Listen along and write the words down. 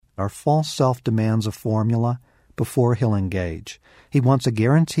Our false self demands a formula before he'll engage. He wants a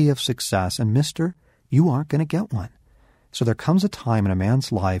guarantee of success, and mister, you aren't going to get one. So there comes a time in a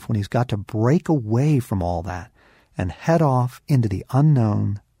man's life when he's got to break away from all that and head off into the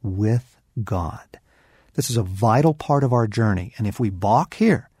unknown with God. This is a vital part of our journey, and if we balk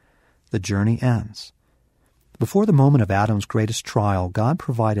here, the journey ends. Before the moment of Adam's greatest trial, God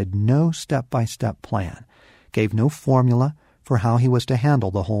provided no step-by-step plan, gave no formula for how he was to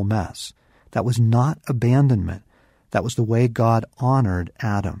handle the whole mess. That was not abandonment. That was the way God honored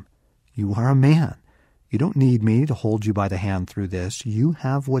Adam. You are a man. You don't need me to hold you by the hand through this. You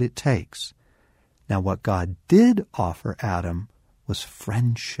have what it takes. Now, what God did offer Adam was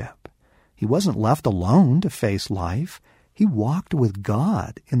friendship. He wasn't left alone to face life. He walked with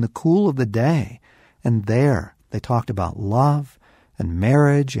God in the cool of the day. And there they talked about love and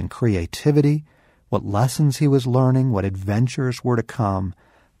marriage and creativity, what lessons he was learning, what adventures were to come.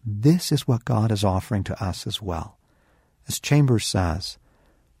 This is what God is offering to us as well. As Chambers says,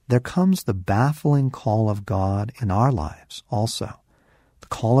 there comes the baffling call of God in our lives also. The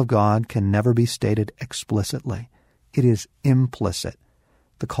call of God can never be stated explicitly. It is implicit.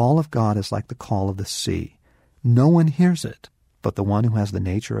 The call of God is like the call of the sea. No one hears it but the one who has the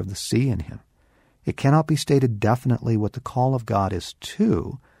nature of the sea in him. It cannot be stated definitely what the call of God is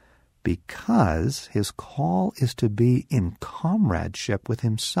to, because his call is to be in comradeship with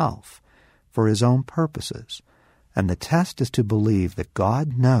himself for his own purposes, and the test is to believe that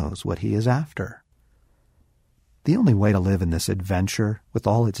God knows what he is after. The only way to live in this adventure, with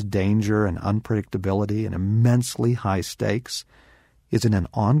all its danger and unpredictability and immensely high stakes, is in an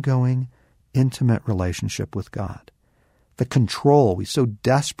ongoing, intimate relationship with God. The control we so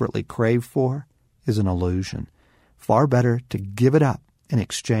desperately crave for is an illusion. Far better to give it up in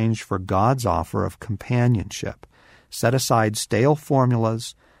exchange for God's offer of companionship, set aside stale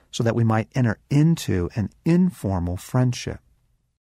formulas so that we might enter into an informal friendship.